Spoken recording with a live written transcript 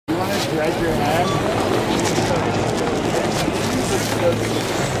Drag your hand.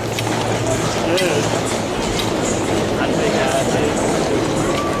 Good. I think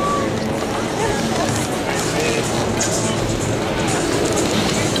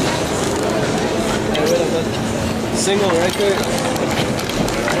single record.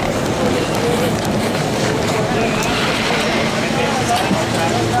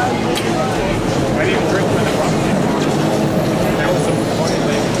 I didn't drink when the bump came. That was some funny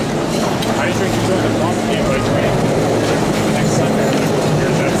thing. I didn't drink until the bump came, but I drank the next Sunday.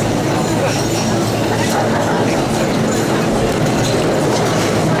 Here's that.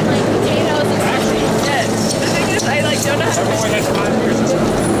 Potatoes and actually dead. The thing is, I like don't know. I've only had 5 years of stuff.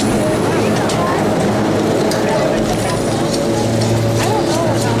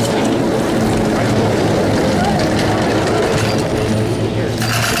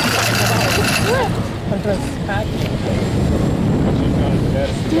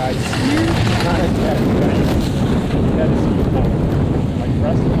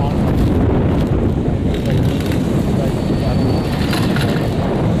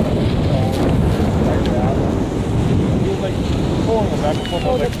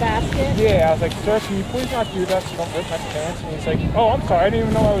 Yeah, I was like, sir, can you please not do that so don't rip my pants? And he's like, oh, I'm sorry, I didn't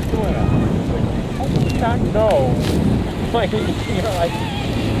even know I was doing that. I was like, how do you not know? Like, you know, like...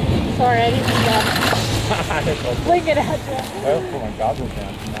 Sorry, I didn't mean that. Fling it at you. I'll put my goggles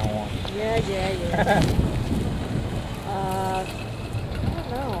down from now on. Yeah. I don't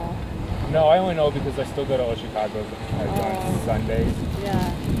know. No, I only know because I still go to Chicago on Sundays.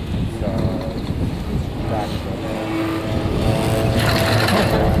 Yeah. So, back to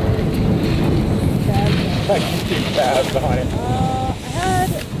I can keep tabs on it.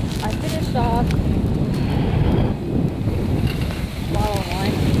 I finished off a bottle of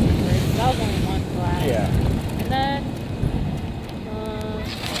wine. That was only one glass. Yeah. And then,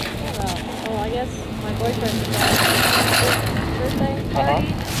 what else? Oh, I guess my boyfriend's birthday party.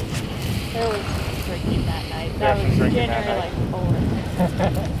 There was drinking that night. That was January like 4th.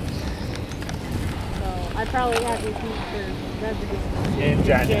 So I probably had repeat for residents in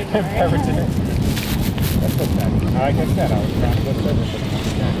January. That's okay. Like I said, I was trying to go sober for the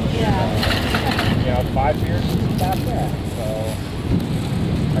month. Yeah. You know, 5 years isn't that bad. So,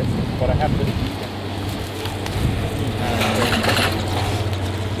 but I have to.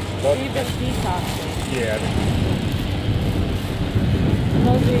 So you've been detoxing. Yeah. And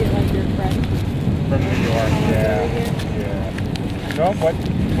those are like your friends from New York. Yeah. No,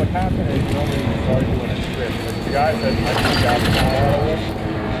 what happened is we only started doing a trip. Like the guys that I took out in Colorado with,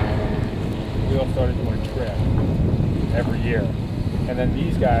 we all started doing a trip every year. And then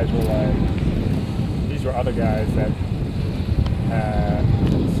these guys were like, these were other guys that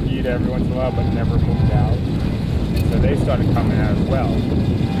skied every once in a while but never moved out. And so they started coming out as well.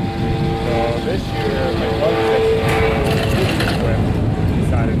 So this year, my brother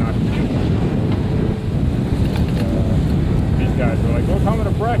decided not to do it. These guys were like, "We're coming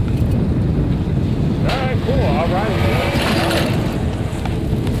to Breckenridge." Alright, cool, I'll ride with you.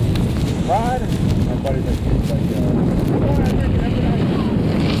 Ride, and my buddy's like, we're going out drinking every night.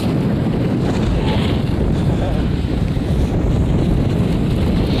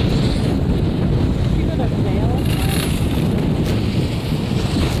 You go to Vail?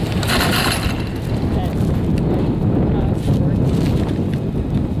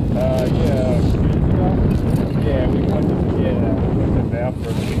 Yeah, we went to Beaver for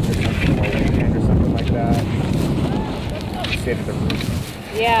a weekend or something like that. We stayed at the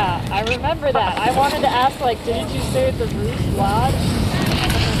roof. Yeah, I remember that. I wanted to ask, like, didn't you stay at the Roof Lodge?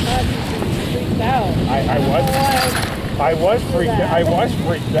 Oh my God, you freaked out. I was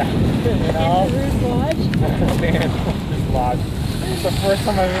freaked out. You know? In the Roof Lodge? Man, this lodge. It's the first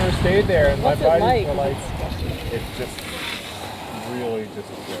time I've ever stayed there, and what's my it buddies like? were like, it's just really just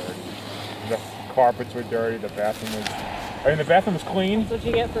dirty. The carpets were dirty. The bathroom was clean. That's what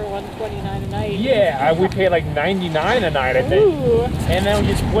you get for $129 a night. Yeah, we paid like $99 a night, I think. Ooh. And then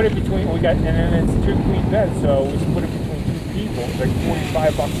we split it between and then it's 2 queen beds, so we split it between 2 people. It's like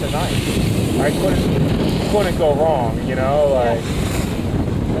 $45 a night. I couldn't go wrong, you know, like.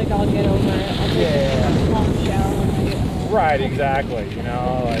 Like I'll get over it. I'll take a long shower when I get home. Right, exactly. You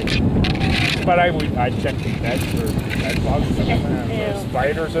know, like. But I'd check the beds for bed bugs and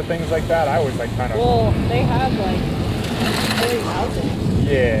spiders or things like that. I was like kind of. Well, they have like 30 houses.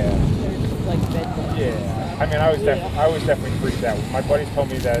 Yeah. There's like bed bugs. Yeah. I mean, I was definitely freaked out. My buddies told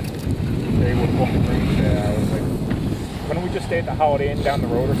me that they were booking rooms there. I was like, why don't we just stay at the Holiday Inn down the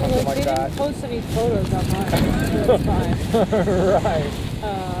road or something like that? They didn't post any photos online. So it's fine. Right.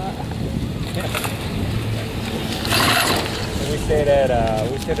 Yeah. We stayed at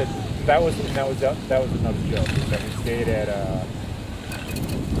that was another joke. Is that we stayed at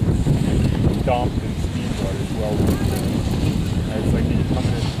Dump in Steamboat as well. And it's like you come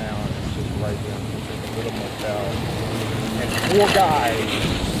into town and it's just right there. It's like a little motel. And 4 guys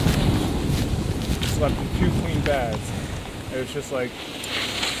slept in 2 queen beds. It was just like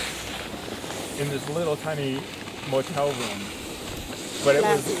in this little tiny motel room. But it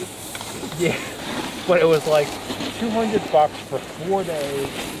was, yeah, but it was like $200 for 4 days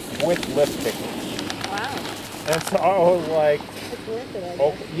with lift tickets. Wow. And so I was like, It's worth it, I guess.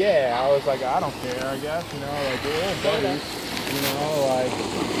 oh, yeah, I was like, I don't care, I guess, you know, like, we're all buddies, you know, like,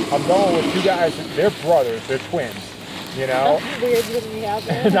 I'm going with 2 guys, they're brothers, they're twins, you know. Nothing weird's gonna be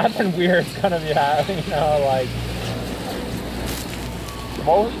happening. Nothing weird's gonna be happening, you know, like,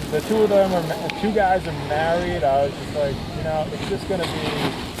 the 2 of them are, 2 guys are married. I was just like, you know, it's just gonna be,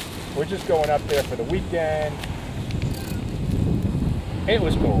 we're just going up there for the weekend. It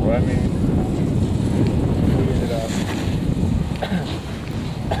was cool. I mean,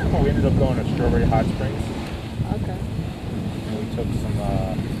 we ended up going to Strawberry Hot Springs. Okay. And we took some, I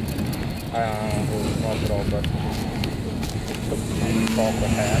don't know what it was, but took some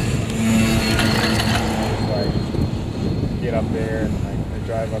chocolate hat. Like, get up there and like,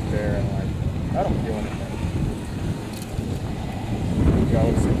 drive up there and like, I don't feel anything. We go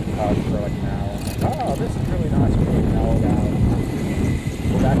sit in the couch for like an hour. Like, oh, this is really nice. We're going to mellow out.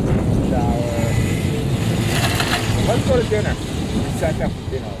 Go back to the shower. Let's go to dinner. We sat down for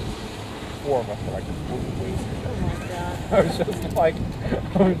dinner. 4 of us were like completely wasted. Oh my god. I was just like,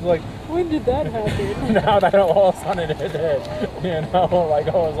 When did that happen? now that all of a sudden it hit, you know, like I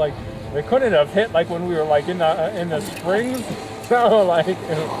was like, we couldn't have hit like when we were like in the springs. So like it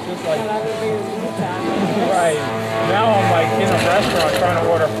was just like right now I'm like in a restaurant trying to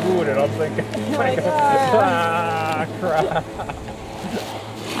order food and I'm thinking like, ah crap.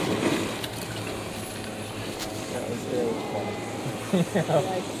 That was really funny.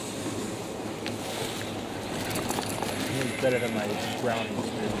 It was better than my brownie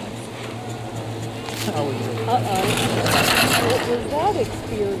experience. I was really What was that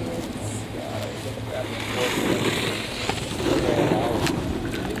experience?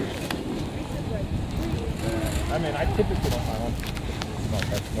 I mean, I typically don't smoke. I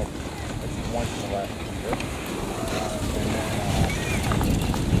smoke like once in the last year. And then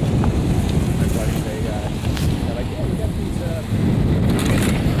my buddies, they're like, yeah, you got these,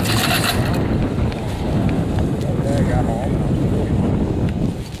 okay, I got home and I was really hungry.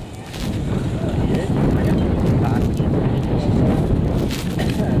 Eat it. I got the package and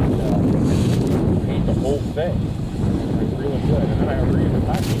ate the whole thing. Like, really good. And then I read the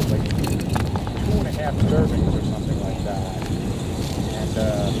package, like, 2.5 servings or something like that. And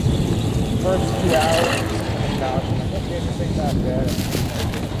first 2 hours, and I was like, okay, this ain't that bad. And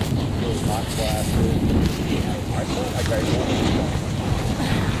really hot glasses. I felt like I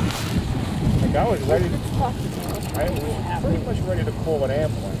like I was ready to, I was pretty much ready to call an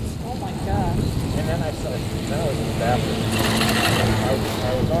ambulance. Oh my gosh. And then I was in the bathroom. I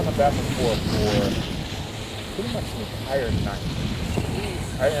was on the bathroom floor for pretty much the entire night.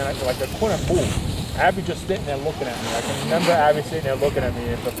 I couldn't move. Abby just sitting there looking at me. I can remember Abby sitting there looking at me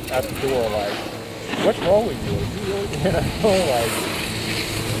at the door like, what's wrong with you? You know, like,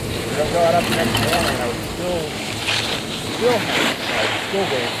 I got up the next morning and I was still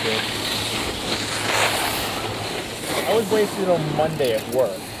wasted. I was wasted on Monday at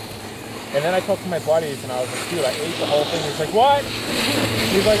work. And then I talked to my buddies and I was like, dude, I ate the whole thing. He's like, what?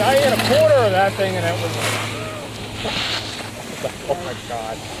 He's like, I ate a quarter of that thing and it was like, oh my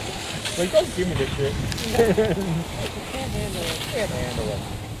God. Like, don't give me this shit. Can't handle it. Can't handle it.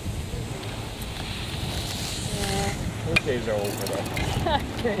 Yeah. Those days are over though.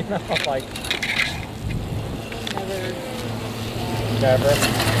 You know, like, never.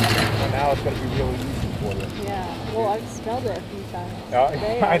 And now it's going to be really easy for you. Yeah. Well, I've smelled it a few times.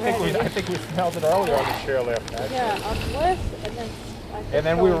 I think we smelled it earlier on the chairlift. Actually. Yeah, on the lift, and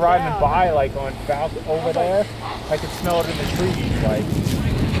then we were riding down. by, like on Falcon over there. I could smell it in the trees, like.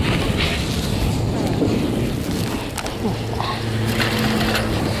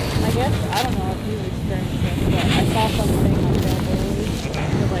 I guess, I don't know if you've experienced this, but I saw something on Beaver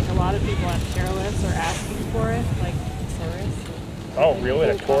with like a lot of people on chairlifts are asking for it, like tourists. Oh, really?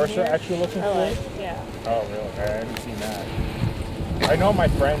 The tourists are actually looking for it? Yeah. Oh, really? I haven't seen that. I know my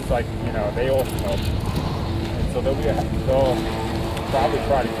friends, like, you know, they all smoke. And so they'll probably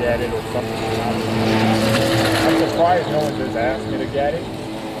try to get it or something. I'm surprised no one just asked me to get it.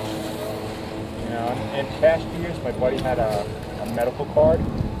 You know, in past years, my buddy had a medical card,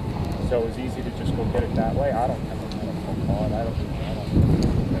 so it was easy to just go get it that way. I don't have a medical card. I don't do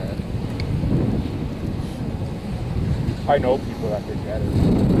that. I know people that could get it.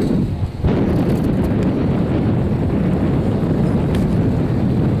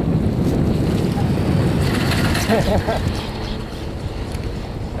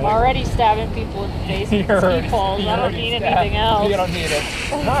 I'm already stabbing people in the face with ski poles. I don't need anything else. You don't need it.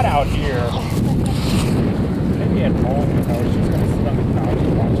 Not out here. Maybe at home, you know, it's just